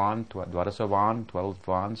 All the Van, Dwarasa Van, 12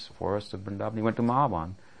 Vans, forests of Vrindavan. He went to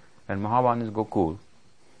Mahavan. And Mahavan is Gokul.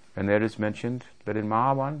 And there is mentioned that in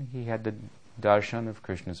Mahavan he had the darshan of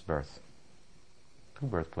Krishna's birth. Two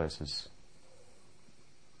birthplaces.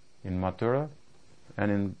 In Mathura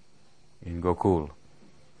and in Gokul.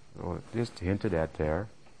 So just hinted at there,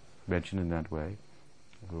 mentioned in that way.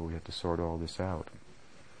 So we have to sort all this out.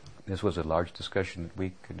 This was a large discussion that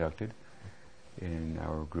we conducted in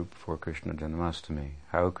our group for Krishna Janamastami.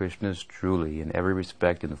 How Krishna is truly, in every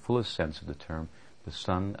respect, in the fullest sense of the term, the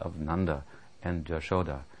son of Nanda and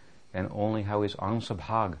Jashoda. And only how his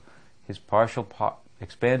Ansabhag, his partial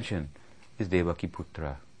expansion, is Devaki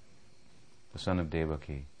Putra, the son of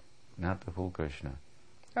Devaki, not the full Krishna.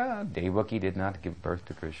 Devaki did not give birth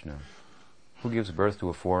to Krishna. Who gives birth to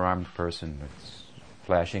a four-armed person that's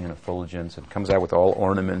flashing in effulgence and comes out with all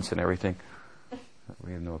ornaments and everything?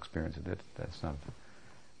 We have no experience of that. That's not...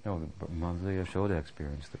 No, Mother Yashoda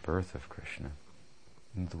experienced the birth of Krishna.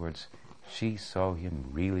 In other words, she saw him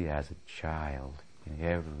really as a child in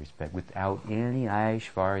every respect, without any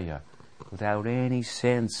Aishvarya, without any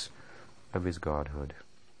sense of his godhood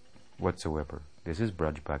whatsoever. This is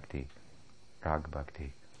Braj Bhakti, Rag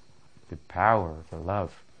Bhakti. The power, the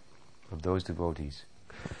love of those devotees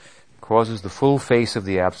causes the full face of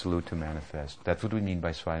the Absolute to manifest. That's what we mean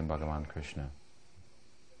by Swayam Bhagavan Krishna.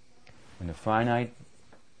 When the finite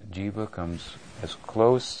jiva comes as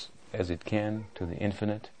close as it can to the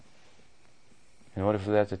infinite. In order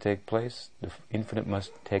for that to take place, the infinite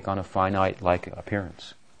must take on a finite-like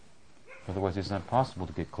appearance. Otherwise it's not possible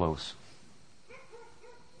to get close.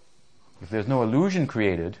 If there's no illusion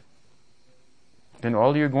created, then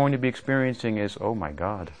all you're going to be experiencing is, oh my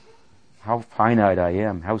God, how finite I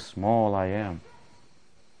am, how small I am.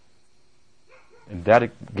 And that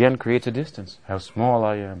again creates a distance. How small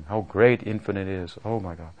I am, how great infinite is, oh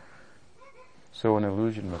my God. So an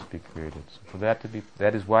illusion must be created. So for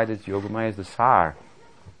that is why this Yogamaya is the sar,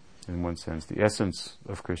 in one sense, the essence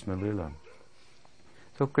of Krishna Lila.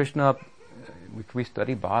 So Krishna, we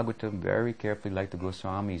study Bhagavatam very carefully like the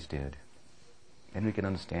Goswamis did. And we can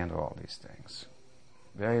understand all these things.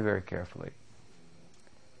 Very, very carefully.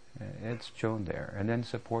 It's shown there. And then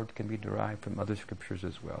support can be derived from other scriptures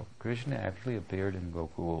as well. Krishna actually appeared in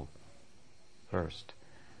Gokul first.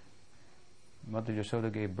 Mother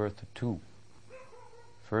Yashoda gave birth to two.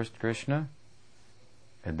 First Krishna,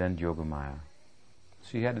 and then Yogamaya.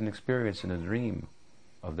 She had an experience in a dream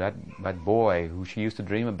of that boy who she used to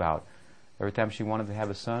dream about. Every time she wanted to have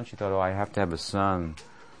a son, she thought, oh, I have to have a son.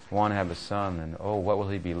 I want to have a son, and oh, what will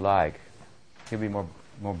he be like? He'll be more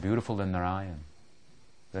beautiful than Narayan.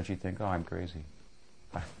 Then she'd think, oh, I'm crazy.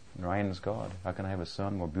 Narayan is God. How can I have a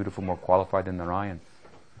son more beautiful, more qualified than Narayan?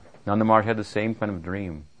 Nanda Maharaj had the same kind of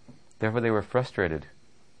dream. Therefore they were frustrated.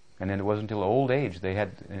 And then it wasn't until old age,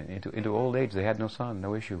 into old age, they had no son,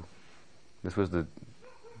 no issue. This was the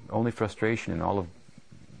only frustration in all of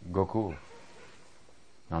Gokul.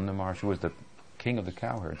 Nanda Maharaj, who was the king of the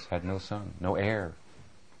cowherds, had no son, no heir.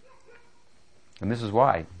 And this is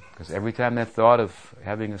why, because every time they thought of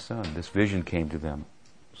having a son, this vision came to them.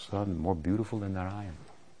 Son more beautiful than Narayan.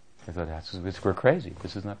 They thought, we're crazy,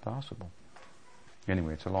 this is not possible.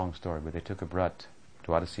 Anyway, it's a long story, but they took a brat,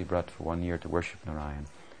 Dwadasi brat, for 1 year to worship Narayan.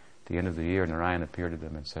 At the end of the year, Narayan appeared to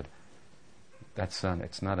them and said, that son,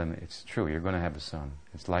 it's true, you're going to have a son.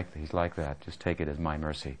 He's like that, just take it as my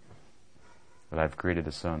mercy. But I've created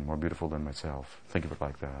a son more beautiful than myself. Think of it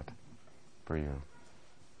like that, for you.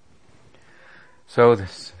 So,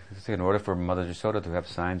 in order for Mother Yashoda to have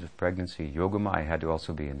signs of pregnancy, Yogamaya had to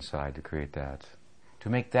also be inside to create that. To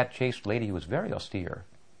make that chaste lady who was very austere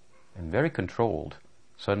and very controlled,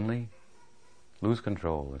 suddenly lose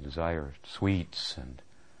control and desire sweets and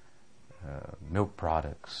milk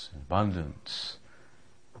products, abundance.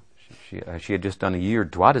 She had just done a year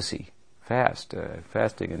Dwadasi fast,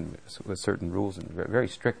 fasting and with certain rules and very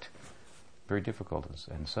strict, very difficult.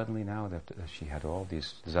 And suddenly now that she had all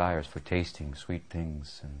these desires for tasting sweet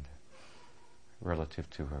things and relative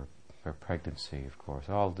to her pregnancy, of course,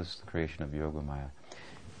 all this is the creation of Yogamaya.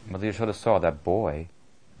 Mother Yashoda saw that boy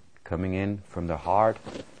coming in from the heart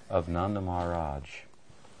of Nanda Maharaj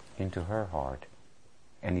into her heart.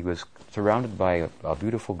 And he was surrounded by a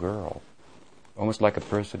beautiful girl, almost like a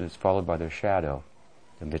person is followed by their shadow.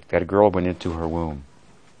 And that girl went into her womb.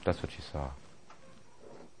 That's what she saw.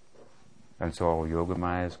 And so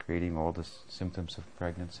Yogamaya is creating all the symptoms of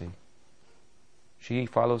pregnancy. She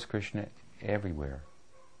follows Krishna everywhere.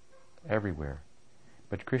 Everywhere.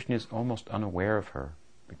 But Krishna is almost unaware of her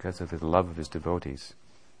because of his love of his devotees.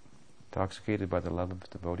 Intoxicated by the love of his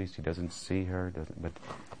devotees, he doesn't see her,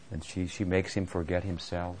 and she makes him forget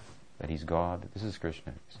himself, that he's God. This is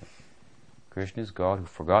Krishna. Krishna is God who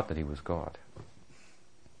forgot that he was God.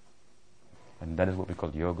 And that is what we call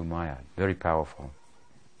Yogamaya. Very powerful.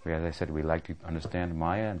 As I said, we like to understand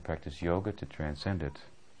Maya and practice yoga to transcend it.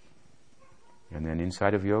 And then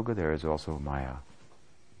inside of yoga there is also Maya.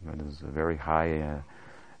 That is a very high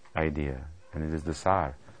idea. And it is the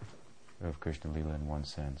sar of Krishna Lila in one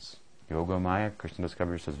sense. Yogamaya, Krishna Das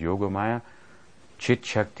Kaviraj says, Yogamaya, Chit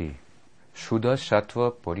Shakti, Shuddha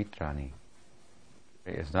Sattva Paritrani.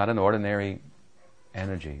 It's not an ordinary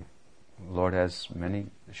energy. The Lord has many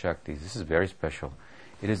Shaktis. This is very special.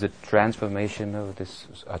 It is a transformation of the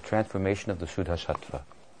Shuddha Sattva,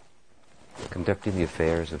 conducting the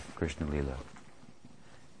affairs of Krishna Lila.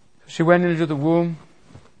 So she went into the womb.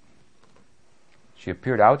 She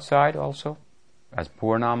appeared outside also as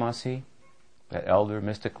Purnamasi, that elder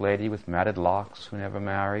mystic lady with matted locks who never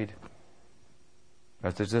married.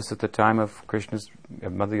 As just at the time of Krishna's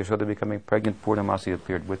Mother Yashoda becoming pregnant, Purnamasi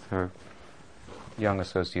appeared with her young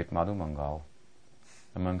associate Madhu Mangal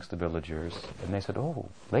amongst the villagers, and they said, "Oh,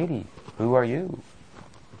 lady, who are you?"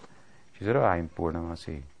 She said, "Oh, I am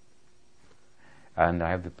Purnamasi, and I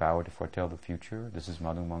have the power to foretell the future. This is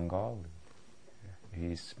Madhu Mangal.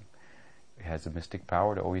 He has the mystic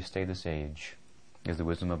power to always stay the sage. He has the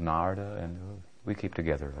wisdom of Narada, and we keep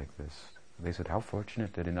together like this." They said, "How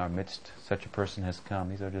fortunate that in our midst such a person has come.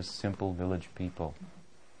 These are just simple village people,"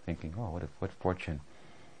 thinking, "Oh, what fortune."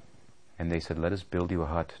 And they said, let us build you a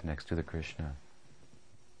hut next to the Krishna.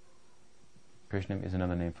 Krishna is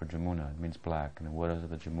another name for Jamuna. It means black, and the waters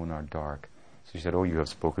of the Jamuna are dark. So she said, oh, you have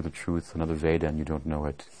spoken the truth, another Veda, and you don't know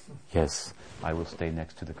it. Yes, I will stay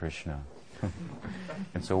next to the Krishna.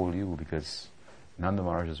 And so will you, because Nanda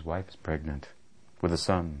Maharaj's wife is pregnant with a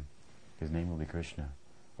son. His name will be Krishna.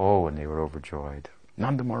 Oh, and they were overjoyed.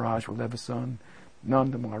 Nanda Maharaj will have a son.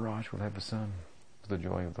 Nanda Maharaj will have a son. It was the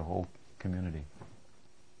joy of the whole community.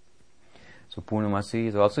 So Purnamasi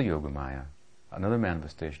is also Yogamaya, another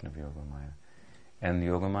manifestation of Yogamaya. And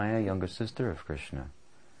Yogamaya, younger sister of Krishna.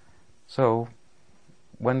 So,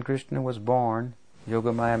 when Krishna was born,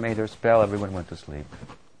 Yogamaya made her spell, everyone went to sleep.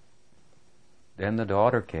 Then the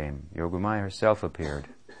daughter came, Yogamaya herself appeared.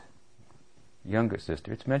 Younger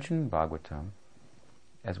sister, it's mentioned in Bhagavatam.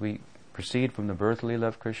 As we proceed from the birth Leela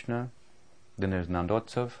of Krishna, then there's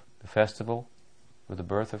Nandotsav, the festival with the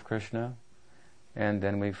birth of Krishna, and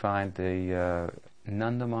then we find the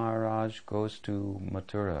Nanda Maharaj goes to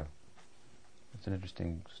Mathura. It's an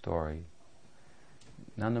interesting story.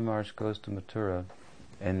 Nanda Maharaj goes to Mathura,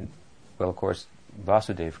 and, well, of course,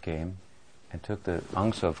 Vasudeva came and took the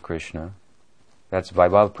Angsa of Krishna. That's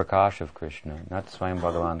Vaibhav Prakash of Krishna, not Swayam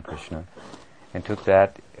Bhagavan Krishna, and took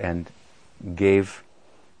that and gave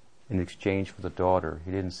in exchange for the daughter.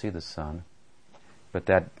 He didn't see the son, but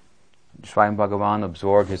that Swayam Bhagavan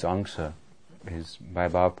absorbed his Angsa, his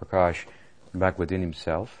Vaibhav Prakash, back within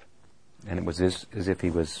himself, and it was as if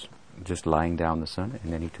he was just lying down the sun,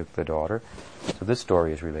 and then he took the daughter. So this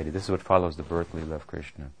story is related. This is what follows the birth Leela of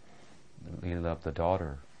Krishna. The Leela of the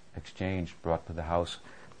daughter, exchanged, brought to the house,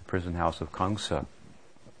 the prison house of Kamsa.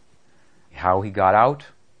 How he got out,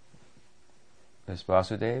 this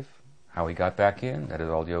Vasudeva, how he got back in, that is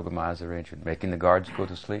all Yogamaya's arrangement, making the guards go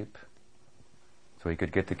to sleep, so he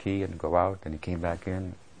could get the key and go out, and he came back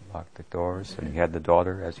in, locked the doors, and he had the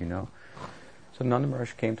daughter, as you know. So Nanda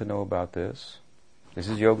Maharaj came to know about this. This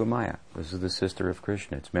is Yogamaya. This is the sister of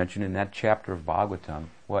Krishna. It's mentioned in that chapter of Bhagavatam.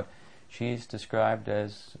 What she's described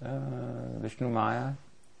as Vishnu Maya,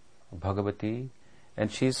 Bhagavati,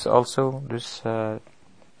 and she's also this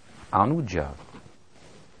Anuja.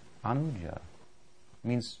 Anuja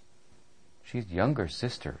means she's younger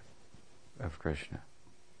sister of Krishna.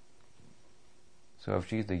 So if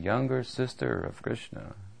she's the younger sister of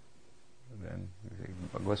Krishna, then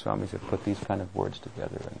Goswamis have put these kind of words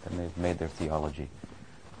together, and they've made their theology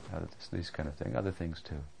out of these kind of things, other things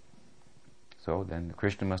too. So then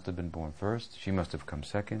Krishna must have been born first, she must have come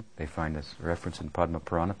second. They find this reference in Padma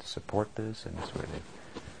Purana to support this, and this way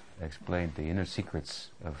they've explained the inner secrets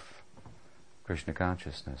of Krishna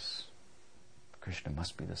consciousness. Krishna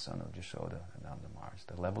must be the son of Jashoda and Nanda Maharaj.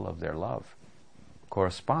 The level of their love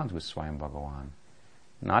corresponds with Swayam Bhagavan,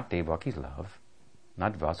 not Devaki's love,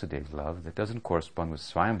 not Vasudeva's love. That doesn't correspond with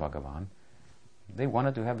Swayam Bhagavan. They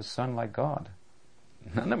wanted to have a son like God.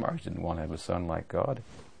 Nanda Maharaj didn't want to have a son like God.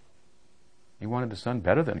 He wanted a son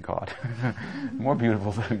better than God, more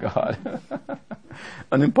beautiful than God.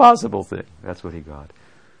 An impossible thing. That's what he got.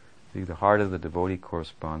 See, the heart of the devotee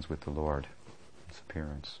corresponds with the Lord, its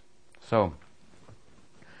appearance. So,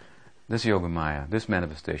 this Yogamaya, this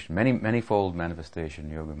manifestation, many-fold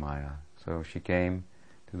manifestation, Yogamaya. So she came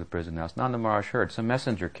to the prison house. Nanda Maharaj heard. Some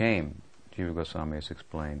messenger came, Jiva Goswami has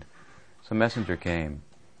explained. Some messenger came,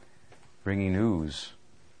 bringing news.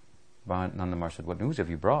 Nanda Maharaj said, what news have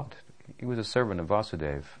you brought? He was a servant of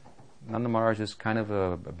Vasudeva. Nanda Maharaj is kind of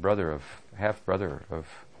a half-brother of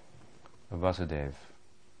Vasudeva.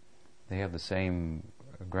 They have the same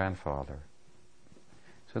grandfather.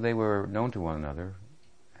 So they were known to one another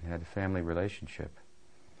and had a family relationship.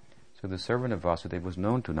 So the servant of Vasudeva was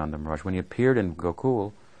known to Nanda Maharaj. When he appeared in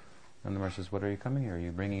Gokul, Nanda Maharaj says, what are you coming here? Are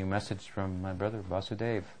you bringing a message from my brother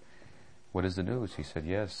Vasudeva? What is the news? He said,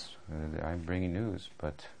 yes, I'm bringing news,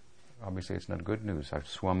 but obviously it's not good news.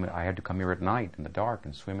 I had to come here at night in the dark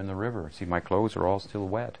and swim in the river. See, my clothes are all still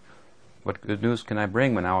wet. What good news can I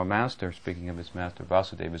bring when our master, speaking of his master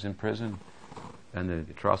Vasudeva, is in prison and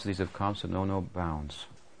the atrocities of Kamsa know no bounds?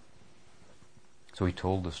 So he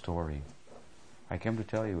told the story. I came to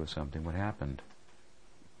tell you of something. What happened?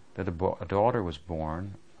 That a daughter was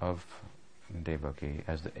born of Devaki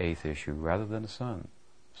as the eighth issue rather than a son,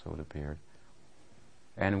 so it appeared.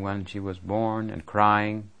 And when she was born and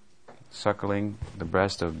crying, suckling the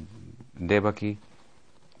breast of Devaki,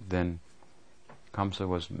 then Kamsa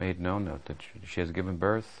was made known that she has given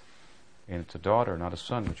birth, and it's a daughter, not a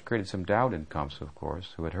son, which created some doubt in Kamsa, of course,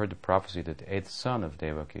 who had heard the prophecy that the eighth son of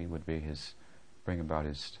Devaki would be bring about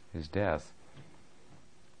his death.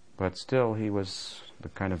 But still, he was the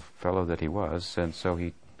kind of fellow that he was, and so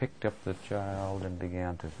he picked up the child and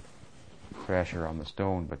began to thrash her on the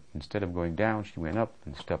stone, but instead of going down, she went up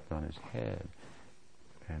and stepped on his head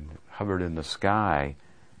and hovered in the sky.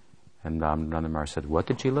 And Nandamar said, "What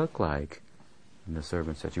did she look like?" And the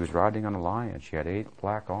servant said, "She was riding on a lion. She had 8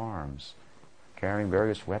 black arms, carrying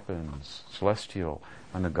various weapons, celestial,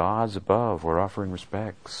 and the gods above were offering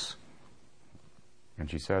respects." And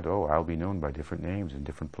she said, "Oh, I'll be known by different names in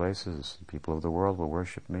different places. People of the world will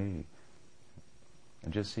worship me.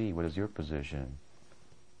 And just see, what is your position?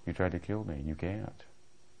 You tried to kill me, and you can't.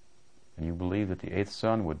 And you believe that the 8th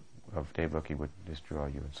son of Devaki would destroy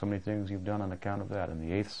you. And so many things you've done on account of that. And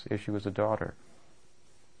the 8th issue is a daughter."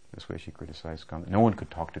 This way she criticized Kamsa. No one could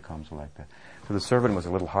talk to Kamsa like that. So the servant was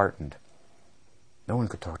a little heartened. No one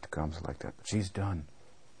could talk to Kamsa like that. But she's done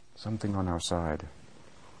something on our side.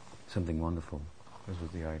 Something wonderful. This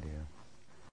was the idea.